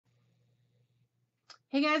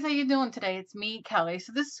Hey guys, how you doing today? It's me, Kelly.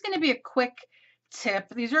 So this is going to be a quick tip.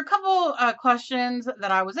 These are a couple questions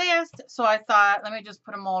that I was asked, so I thought let me just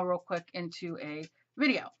put them all real quick into a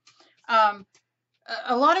video. Um,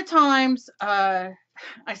 a lot of times I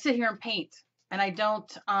sit here and paint, and I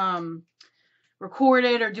don't record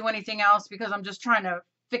it or do anything else because I'm just trying to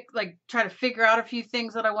try to figure out a few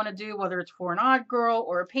things that I want to do, whether it's for an odd girl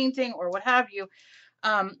or a painting or what have you.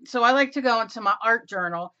 So I like to go into my art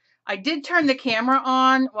journal. I did turn the camera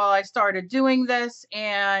on while I started doing this,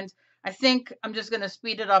 and I think I'm just going to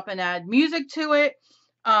speed it up and add music to it.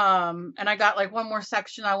 And I got like one more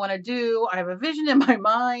section I want to do. I have a vision in my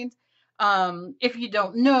mind. If you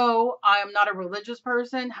don't know, I am not a religious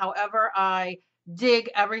person. However, I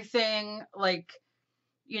dig everything like,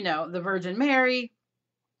 the Virgin Mary,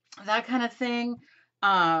 that kind of thing.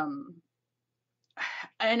 Um,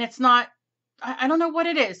 and it's not I don't know what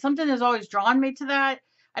it is. Something has always drawn me to that.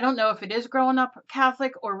 I don't know if it is growing up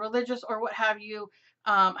Catholic or religious or what have you.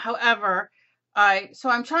 However,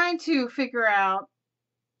 I'm trying to figure out.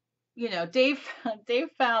 Dave Dave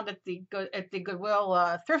found at the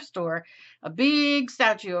Goodwill thrift store a big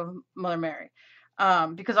statue of Mother Mary.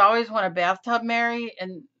 Because I always want a bathtub Mary,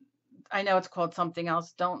 and I know it's called something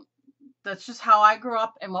else. Don't That's just how I grew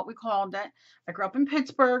up and what we called it. I grew up in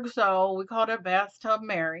Pittsburgh, so we called it Bathtub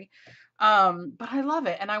Mary. But I love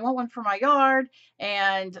it, and I want one for my yard.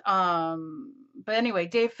 And but anyway,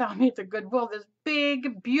 Dave found me at the Goodwill this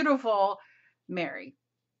big, beautiful Mary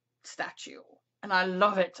statue, and I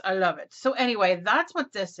love it. I love it. So anyway, that's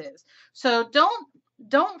what this is. So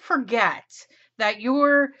don't forget that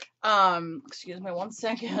your excuse me one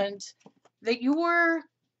second, that your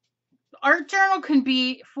art journal can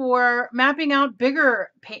be for mapping out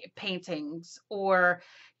bigger paintings, or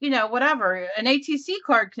whatever. An ATC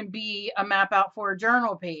card can be a map out for a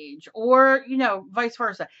journal page, or vice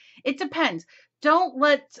versa. It depends. Don't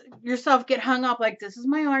let yourself get hung up like, this is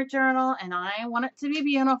my art journal and I want it to be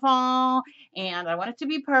beautiful and I want it to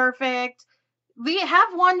be perfect. We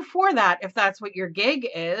have one for that if that's what your gig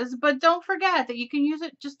is, but don't forget that you can use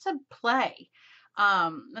it just to play.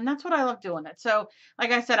 And that's what I love doing it. So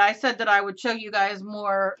like I said that I would show you guys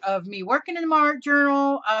more of me working in my art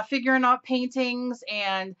journal, figuring out paintings,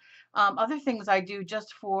 and other things I do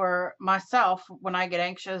just for myself when I get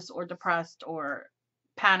anxious or depressed or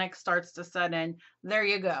panic starts to set in. There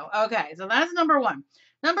you go. Okay, so that's number one.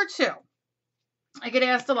 Number two, I get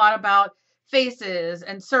asked a lot about faces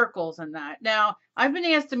and circles and that. Now, I've been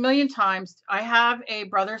asked a million times. I have a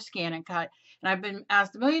brother scan and cut, and I've been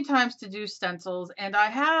asked a million times to do stencils, and I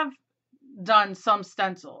have done some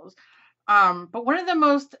stencils. But one of the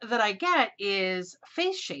most that I get is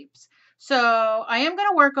face shapes. So I am going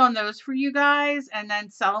to work on those for you guys and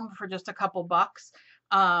then sell them for just a couple bucks.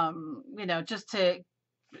 Just to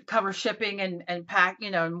cover shipping and pack,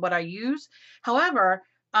 and what I use. However,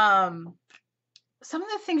 some of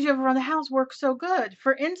the things you have around the house work so good.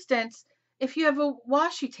 For instance, if you have a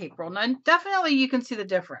washi tape roll, now definitely you can see the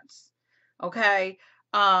difference. Okay.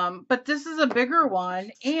 But this is a bigger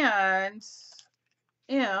one, and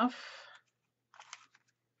if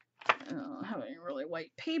I don't have any really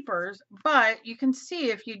white papers, but you can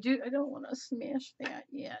see if you do, I don't want to smash that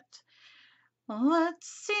yet. Let's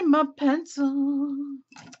see my pencil.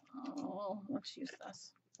 Oh, let's use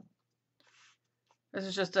this. This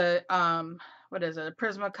is just a, what is it? A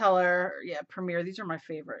Prismacolor. Yeah, Premier. These are my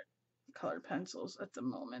favorite colored pencils at the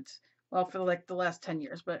moment. Well, for like the last 10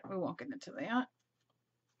 years, but we won't get into that.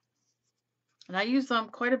 And I use them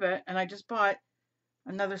quite a bit, and I just bought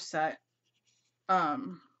another set,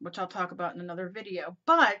 which I'll talk about in another video.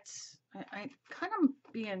 But I kind of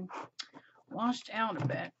being washed out a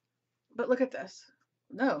bit. But look at this.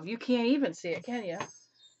 No, you can't even see it, can you?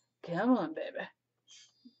 Come on, baby.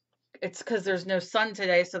 It's because there's no sun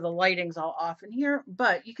today, so the lighting's all off in here.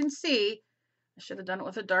 But you can see, I should have done it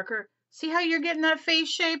with a darker. See how you're getting that face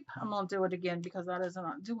shape? I'm going to do it again because that is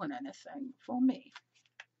not doing anything for me.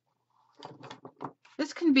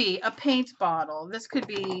 This can be a paint bottle. This could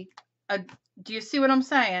be a, do you see what I'm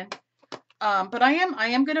saying? But I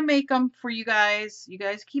am going to make them for you guys. You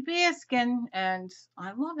guys keep asking, and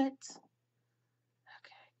I love it.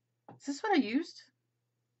 Okay. Is this what I used?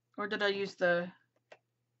 Or did I use the...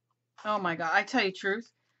 Oh my God, I tell you the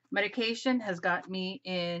truth, medication has got me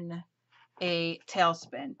in a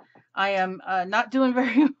tailspin. I am not doing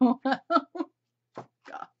very well. Gosh.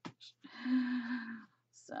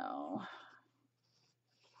 So,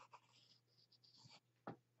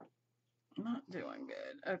 not doing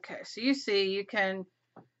good. Okay, so you see, you can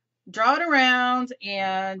draw it around,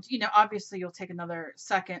 and obviously you'll take another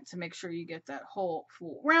second to make sure you get that whole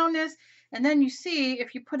full roundness. And then you see,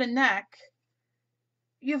 if you put a neck,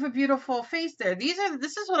 you have a beautiful face there.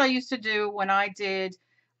 This is what I used to do when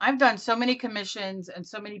I've done so many commissions and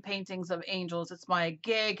so many paintings of angels. It's my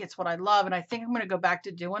gig. It's what I love. And I think I'm going to go back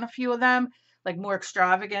to doing a few of them, like more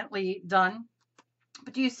extravagantly done.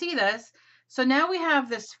 But do you see this? So now we have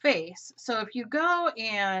this face. So if you go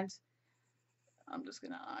and I'm just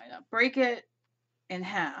going to break it in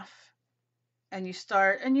half and you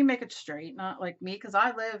start and you make it straight, not like me, because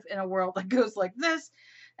I live in a world that goes like this.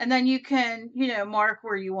 And then you can, mark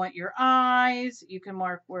where you want your eyes. You can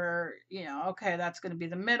mark where, okay, that's going to be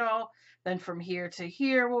the middle. Then from here to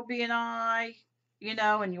here will be an eye,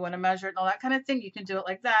 and you want to measure it and all that kind of thing. You can do it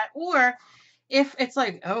like that. Or if it's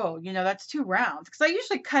like, oh, that's too round, because I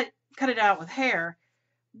usually cut it out with hair,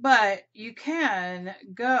 but you can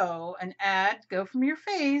go and go from your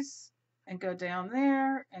face and go down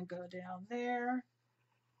there and go down there.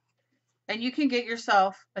 And you can get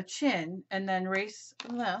yourself a chin and then erase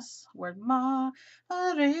this. Where'd my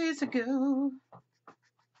eraser go?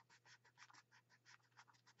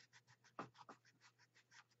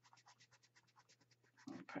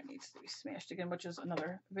 It probably needs to be smashed again, which is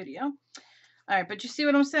another video. All right, but you see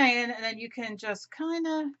what I'm saying? And then you can just kind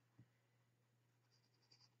of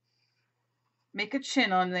make a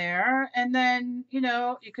chin on there. And then, you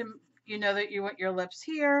can, that you want your lips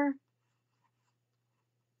here.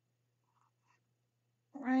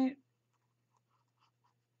 Right?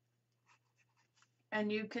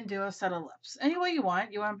 And you can do a set of lips any way you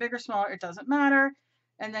want. You want big or smaller, it doesn't matter.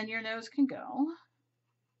 And then your nose can go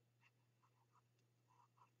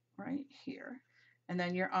right here. And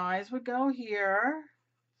then your eyes would go here.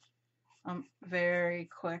 Very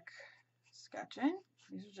quick sketching.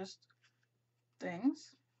 These are just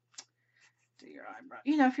things. Do your eyebrow.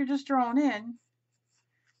 If you're just drawing in,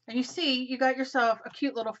 and you see, you got yourself a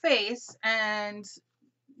cute little face, and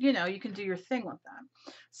you can do your thing with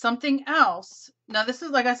that. Something else. Now, this is,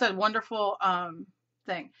 like I said, wonderful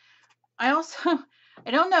thing. I also, I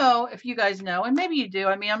don't know if you guys know, and maybe you do.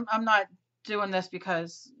 I mean, I'm not doing this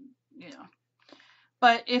because,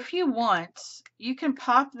 but if you want, you can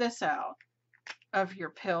pop this out of your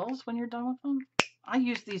pills when you're done with them. I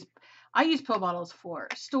use pill bottles for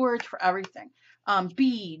storage, for everything,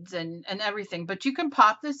 beads and everything, but you can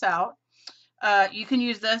pop this out. You can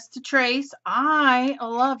use this to trace. I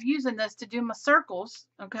love using this to do my circles,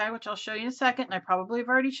 okay, which I'll show you in a second, and I probably have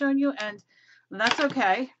already shown you, and that's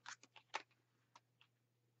okay.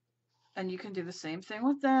 And you can do the same thing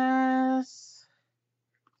with this.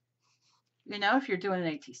 If you're doing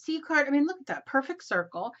an ATC card, I mean, look at that perfect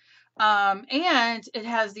circle. And it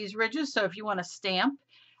has these ridges, so if you want to stamp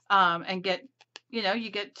and get, you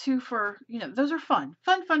get two for, those are fun.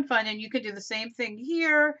 And you could do the same thing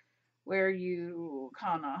here, where you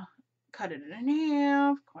kind of cut it in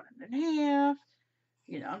half,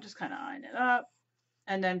 I'm just kind of eyeing it up.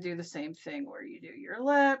 And then do the same thing where you do your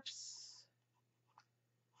lips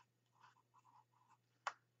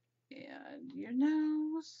and your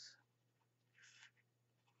nose.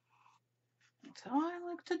 That's how I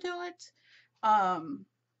like to do it. And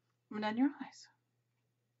then your eyes.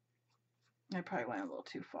 I probably went a little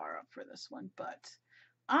too far up for this one, but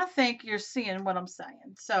I think you're seeing what I'm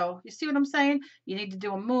saying. So you see what I'm saying? You need to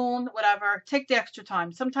do a moon, whatever. Take the extra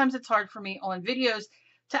time. Sometimes it's hard for me on videos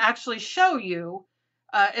to actually show you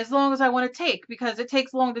as long as I want to take, because it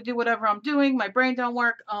takes long to do whatever I'm doing. My brain don't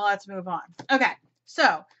work. Oh, let's move on. Okay,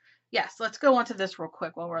 so yes, let's go on to this real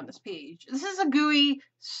quick while we're on this page. This is a gooey,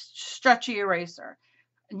 stretchy eraser.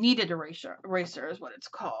 Kneaded eraser is what it's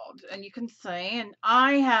called. And you can say, and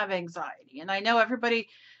I have anxiety, and I know everybody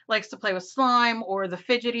likes to play with slime or the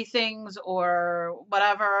fidgety things or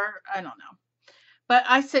whatever. I don't know. But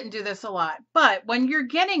I sit and do this a lot. But when you're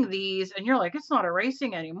getting these and you're like, it's not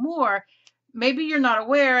erasing anymore, maybe you're not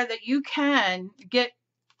aware that you can get,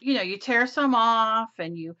 you tear some off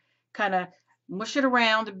and you kind of mush it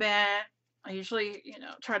around a bit. I usually,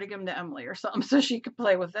 try to give them to Emily or something so she could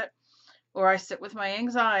play with it. Or I sit with my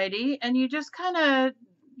anxiety, and you just kind of,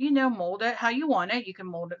 mold it how you want it. You can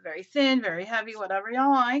mold it very thin, very heavy, whatever you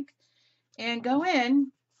like, and go in,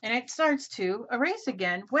 and it starts to erase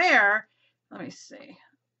again. Where, let me see,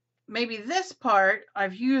 maybe this part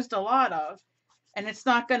I've used a lot of, and it's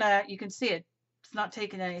not gonna, you can see it, it's not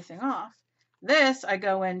taking anything off. This, I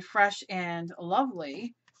go in fresh and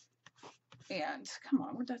lovely, and come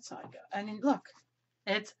on, where'd that side go? I mean, look,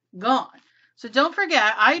 it's gone. So don't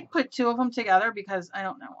forget, I put two of them together because I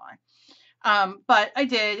don't know why. But I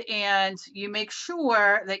did, and you make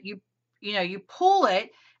sure that you pull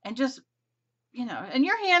it and just, and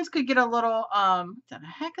your hands could get a little, what the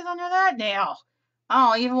heck is under that nail?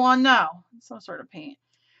 I don't even want to know. Some sort of paint.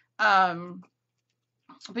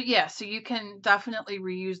 But yeah, so you can definitely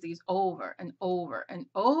reuse these over and over and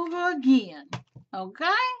over again. Okay?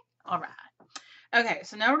 All right. Okay,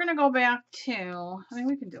 so now we're going to go back to, I mean,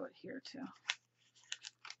 we can do it here too.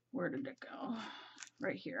 Where did it go?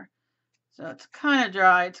 Right here. So it's kind of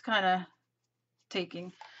dry. It's kind of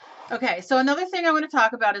taking. Okay, so another thing I want to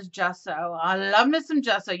talk about is gesso. I love me some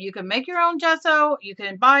gesso. You can make your own gesso. You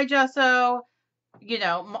can buy gesso. You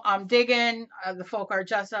know, I'm digging the folk art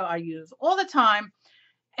gesso I use all the time.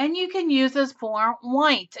 And you can use this for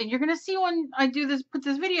white. And you're going to see when I do this, put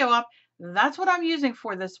this video up, that's what I'm using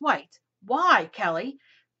for this white. Why, Kelly?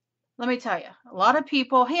 Let me tell you, a lot of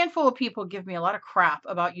people, handful of people give me a lot of crap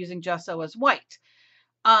about using gesso as white.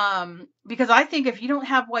 Because I think if you don't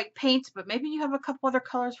have white paints, but maybe you have a couple other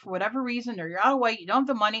colors for whatever reason, or you're out of white, you don't have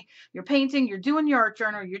the money, you're painting, you're doing your art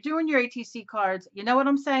journal, you're doing your ATC cards, you know what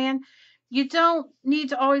I'm saying? You don't need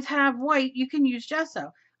to always have white. You can use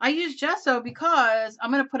gesso. I use gesso because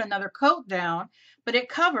I'm going to put another coat down, but it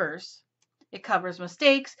covers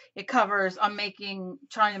mistakes. It covers,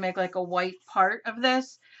 trying to make like a white part of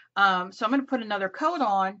this. So I'm going to put another coat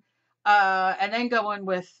on. And then go in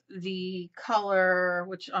with the color,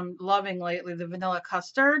 which I'm loving lately, the vanilla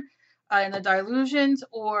custard and the dilutions.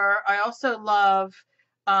 Or I also love,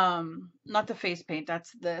 not the face paint,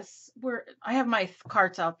 that's this. Where I have my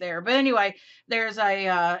carts out there. But anyway, there's a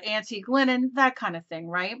antique linen, that kind of thing,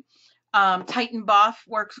 right? Titan Buff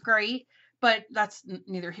works great, but that's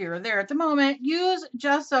neither here or there at the moment. Use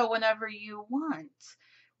gesso whenever you want.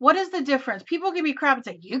 What is the difference? People give me crap and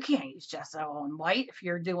say, you can't use gesso on white if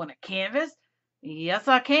you're doing a canvas. Yes,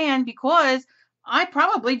 I can, because I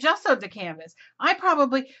probably gessoed the canvas.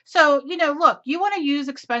 So, you know, look, you want to use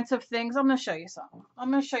expensive things. I'm going to show you something. I'm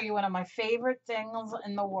going to show you one of my favorite things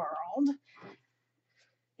in the world.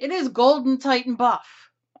 It is golden Titan Buff.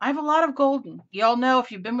 I have a lot of golden. Y'all know,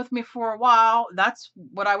 if you've been with me for a while, that's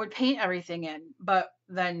what I would paint everything in. But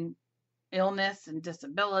then illness and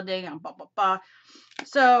disability and blah, blah, blah.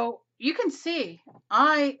 So you can see,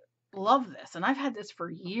 I love this, and I've had this for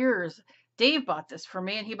years. Dave bought this for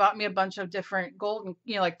me, and he bought me a bunch of different golden,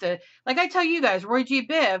 you know, like I tell you guys, Roy G.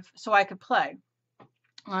 Biv, so I could play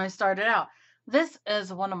when I started out. This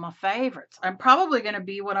is one of my favorites. I'm probably going to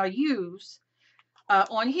be what I use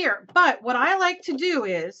on here. But what I like to do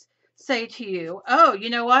is say to you, oh, you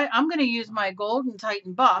know what? I'm going to use my golden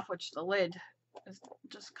Titan Buff, which the lid is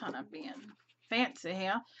just kind of being fancy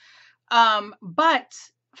here. But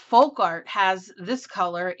folk art has this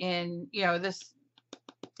color in, you know, this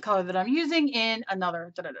color that I'm using in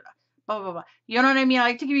another, blah, blah, blah. You know what I mean? I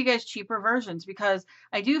like to give you guys cheaper versions because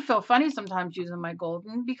I do feel funny sometimes using my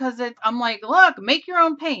golden, because I'm like, look, make your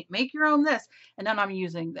own paint, make your own this. And then I'm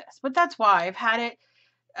using this. But that's why I've had it.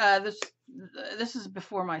 This is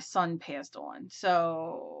before my son passed on.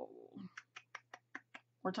 So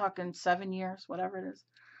we're talking 7 years, whatever it is.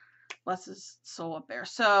 Bless his soul up there.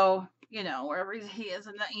 So, you know, wherever he is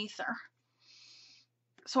in the ether.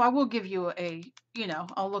 So I will give you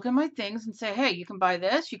I'll look at my things and say, hey, you can buy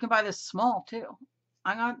this. You can buy this small too.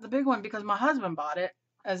 I got the big one because my husband bought it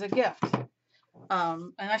as a gift.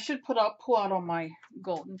 And I should pull out on my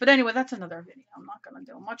golden. But anyway, that's another video. I'm not going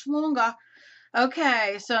to do much longer.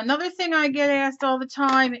 Okay, so another thing I get asked all the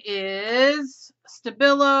time is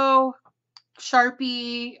Stabilo,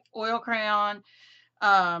 Sharpie, oil crayon.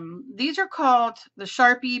 These are called the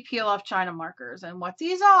Sharpie peel off China markers. And what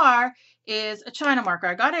these are is a China marker.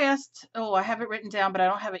 I got asked, oh, I have it written down, but I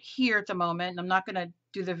don't have it here at the moment. And I'm not going to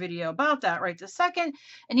do the video about that right this second.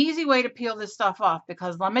 An easy way to peel this stuff off,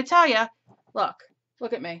 because let me tell you, look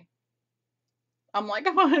at me. I'm like,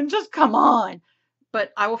 come on, just come on.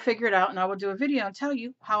 But I will figure it out, and I will do a video and tell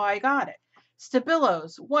you how I got it.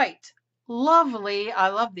 Stabilos, white, lovely. I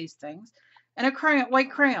love these things. And a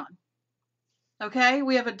white crayon. Okay,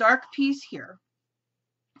 we have a dark piece here.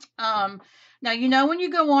 Now, you know, when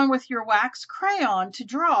you go on with your wax crayon to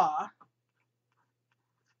draw,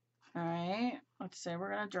 all right, let's say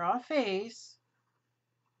we're going to draw a face.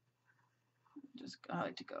 I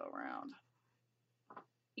like to go around.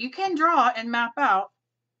 You can draw and map out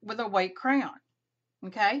with a white crayon.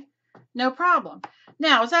 Okay, no problem.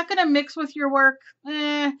 Now, is that going to mix with your work?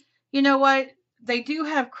 You know what? They do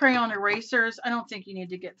have crayon erasers. I don't think you need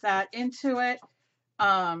to get that into it.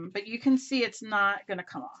 But you can see it's not going to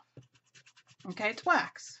come off. Okay, it's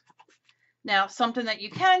wax. Now, something that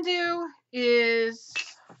you can do is,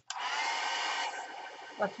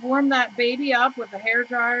 let's warm that baby up with a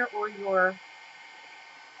hairdryer or your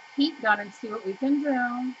heat gun and see what we can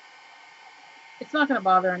do. It's not going to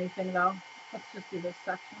bother anything though. Let's just do this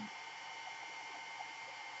section.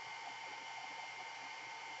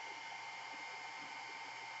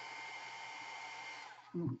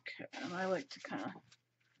 Okay, and I like to kind of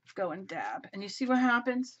go and dab. And you see what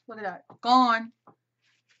happens? Look at that. Gone.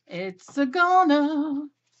 It's a goner.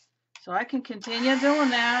 So I can continue doing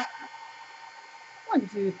that. 1,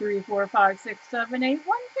 2, 3, 4, 5, 6, 7, 8. 1, 2,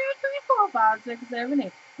 3, 4, 5, 6, 7,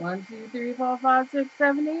 8. 1, 2, 3, 4, 5, 6,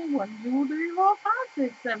 7, 8. 1, 2, 3, 4, 5,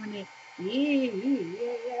 6, 7, 8.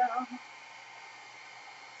 Yeah.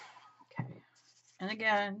 Okay. And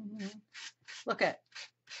again, look at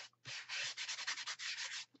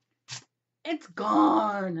it's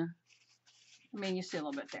gone. I mean, you see a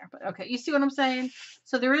little bit there, but okay, you see what I'm saying?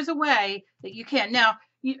 So there is a way that you can. Now,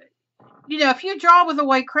 you know, if you draw with a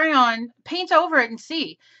white crayon, paint over it and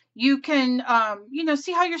see. You can, you know,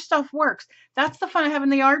 see how your stuff works. That's the fun of having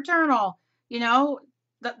the art journal, you know,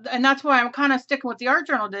 and that's why I'm kind of sticking with the art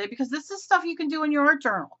journal today, because this is stuff you can do in your art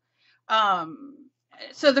journal. Um,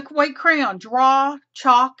 so the white crayon, draw,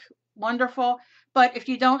 chalk, wonderful. But if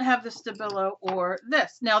you don't have the Stabilo or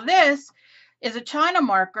this, now this is a China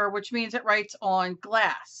marker, which means it writes on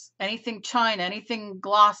glass. Anything China, anything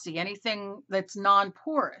glossy, anything that's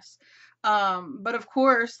non-porous. But of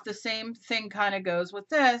course, the same thing kind of goes with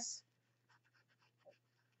this.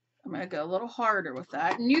 I'm going to go a little harder with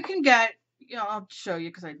that. And you can get, you know, I'll show you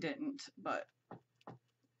because I didn't, but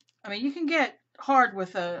I mean, you can get hard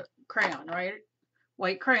with a crayon, right?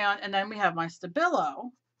 White crayon. And then we have my Stabilo.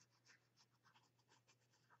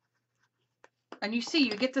 And you see,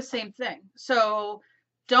 you get the same thing. So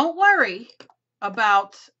don't worry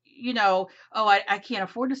about, you know, oh, I can't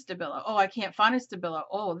afford a Stabilo. Oh, I can't find a Stabilo.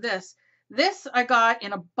 Oh, this I got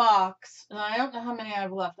in a box. And I don't know how many I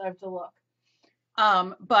have left. I have to look.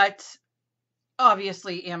 But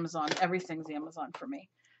obviously Amazon, everything's Amazon for me.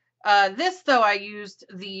 This though, I used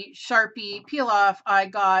the Sharpie peel off.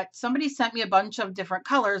 Somebody sent me a bunch of different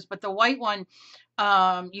colors, but the white one,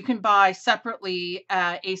 you can buy separately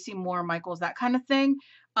at AC Moore, Michaels, that kind of thing.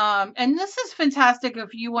 And this is fantastic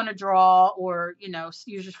if you want to draw or, you know,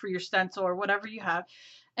 use it for your stencil or whatever you have.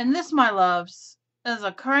 And this, my loves, is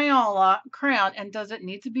a crayon. And does it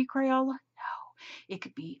need to be Crayola? No. It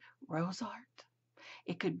could be Rose Art.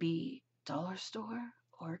 It could be Dollar Store,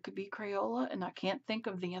 or it could be Crayola, and I can't think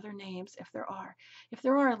of the other names if there are. If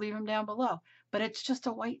there are, leave them down below. But it's just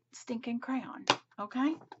a white stinking crayon,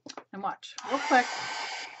 okay? And watch, real quick.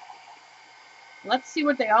 Let's see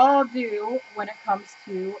what they all do when it comes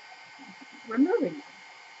to removing them.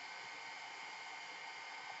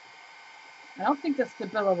 I don't think the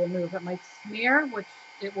Stabilo will move. It might smear, which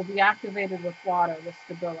it will be activated with water, the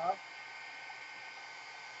Stabilo.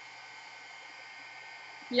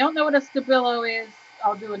 If you don't know what a Stabilo is,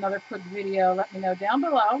 I'll do another quick video. Let me know down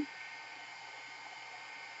below.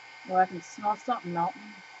 Well, I can smell something melting.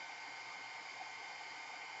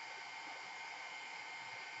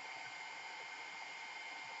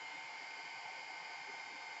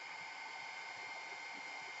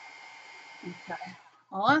 Okay.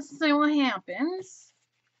 Well, let's see what happens.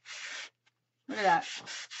 Look at that.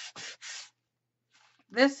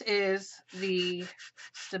 This is the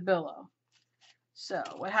Stabilo. So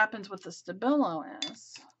what happens with the Stabilo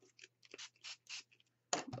is,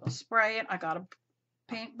 I'll spray it. I got a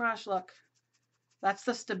paintbrush. Look, that's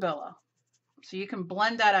the Stabilo. So you can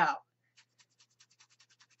blend that out.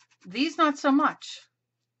 These not so much.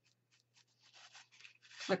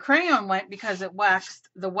 The crayon went because it waxed,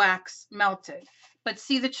 the wax melted. But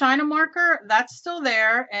see the China marker? That's still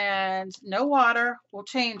there, and no water will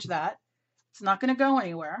change that. It's not going to go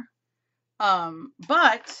anywhere.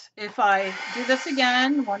 But if I do this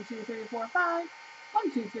again, 1, 2, 3, 4, 5,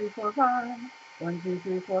 1, 2, 3, 4, 5, 1, 2,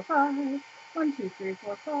 3, 4, 5, 1, 2, 3,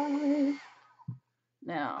 4, 5.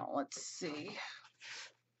 Now let's see.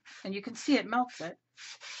 And you can see it melts it.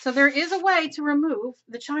 So there is a way to remove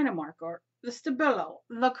the China marker, the Stabilo,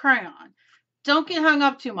 the crayon. Don't get hung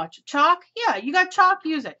up too much. Chalk? Yeah, you got chalk,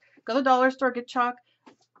 use it. Go to the dollar store, get chalk.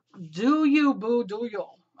 Do you, boo, do you.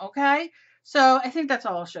 Okay? So I think that's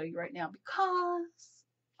all I'll show you right now, because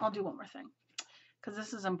I'll do one more thing, because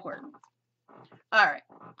this is important. All right,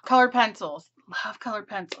 colored pencils. Love colored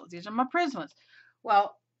pencils. These are my Prismas.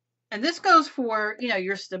 Well, and this goes for, you know,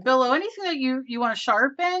 your Stabilo, anything that you want to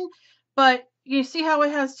sharpen, but you see how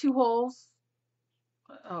it has 2 holes?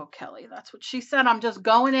 Oh, Kelly, that's what she said. I'm just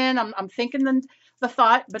going in. I'm thinking the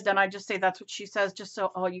thought, but then I just say that's what she says, just so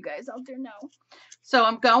all you guys out there know. So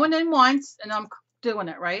I'm going in once and I'm doing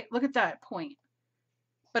it, right? Look at that point.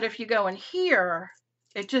 But if you go in here,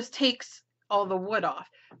 it just takes all the wood off.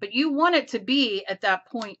 But you want it to be at that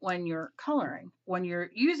point when you're coloring, when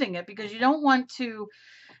you're using it, because you don't want to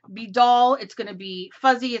be dull. It's going to be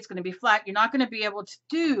fuzzy. It's going to be flat. You're not going to be able to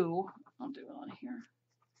do, I'll do it on here.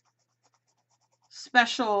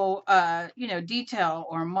 special, you know, detail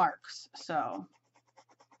or marks. So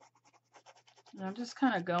I'm just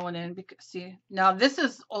kind of going in because see, now this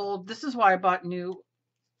is old. This is why I bought new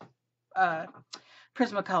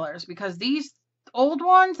Prismacolors, because these old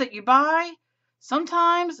ones that you buy,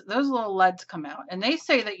 sometimes those little leads come out, and they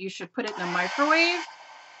say that you should put it in a microwave,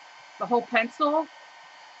 the whole pencil,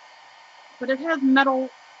 but it has metal,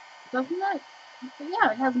 doesn't it?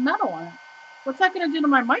 Yeah, it has metal on it. What's that going to do to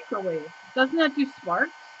my microwave? Doesn't that do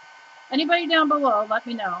sparks? Anybody down below, let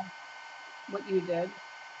me know what you did.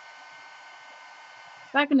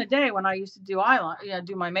 Back in the day when I used to do eyeliner, you know,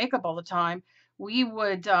 do my makeup all the time, we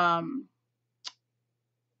would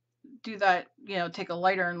do that, you know, take a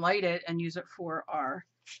lighter and light it and use it for our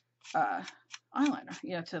eyeliner,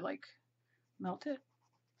 you know, to like melt it.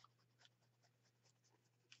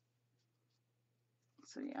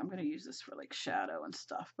 So yeah, I'm going to use this for like shadow and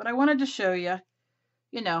stuff, but I wanted to show you,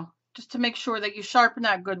 you know, just to make sure that you sharpen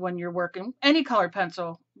that good when you're working any colored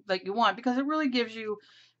pencil that you want, because it really gives you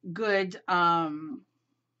good,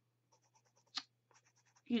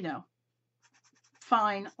 you know,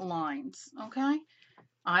 fine lines. Okay.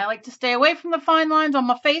 I like to stay away from the fine lines on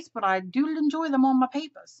my face, but I do enjoy them on my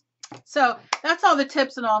papers. So that's all the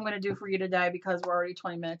tips and all I'm going to do for you today, because we're already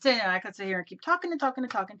 20 minutes in and I could sit here and keep talking and talking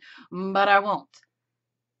and talking, but I won't.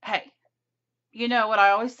 Hey, you know what I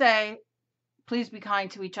always say, please be kind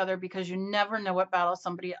to each other, because you never know what battle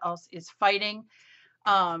somebody else is fighting.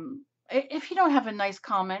 If you don't have a nice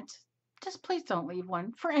comment, just please don't leave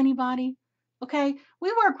one for anybody. Okay,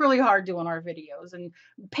 we work really hard doing our videos and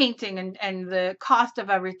painting and the cost of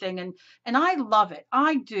everything, and I love it.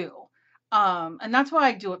 I do. And that's why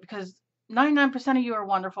I do it, because 99% of you are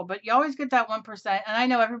wonderful, but you always get that 1%. And I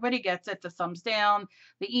know everybody gets it, the thumbs down,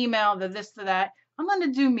 the email, the this, the that. I'm going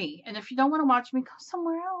to do me. And if you don't want to watch me, go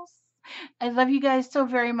somewhere else. I love you guys so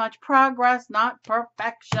very much. Progress, not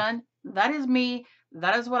perfection. That is me.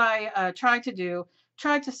 That is what I try to do,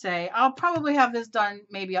 try to say. I'll probably have this done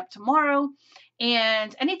maybe up tomorrow.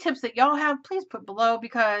 And any tips that y'all have, please put below,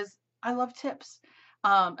 because I love tips.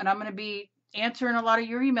 And I'm going to be answering a lot of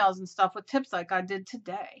your emails and stuff with tips like I did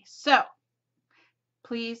today. So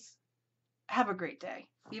please have a great day,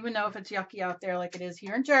 even though if it's yucky out there like it is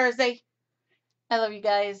here in Jersey. I love you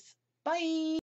guys. Bye.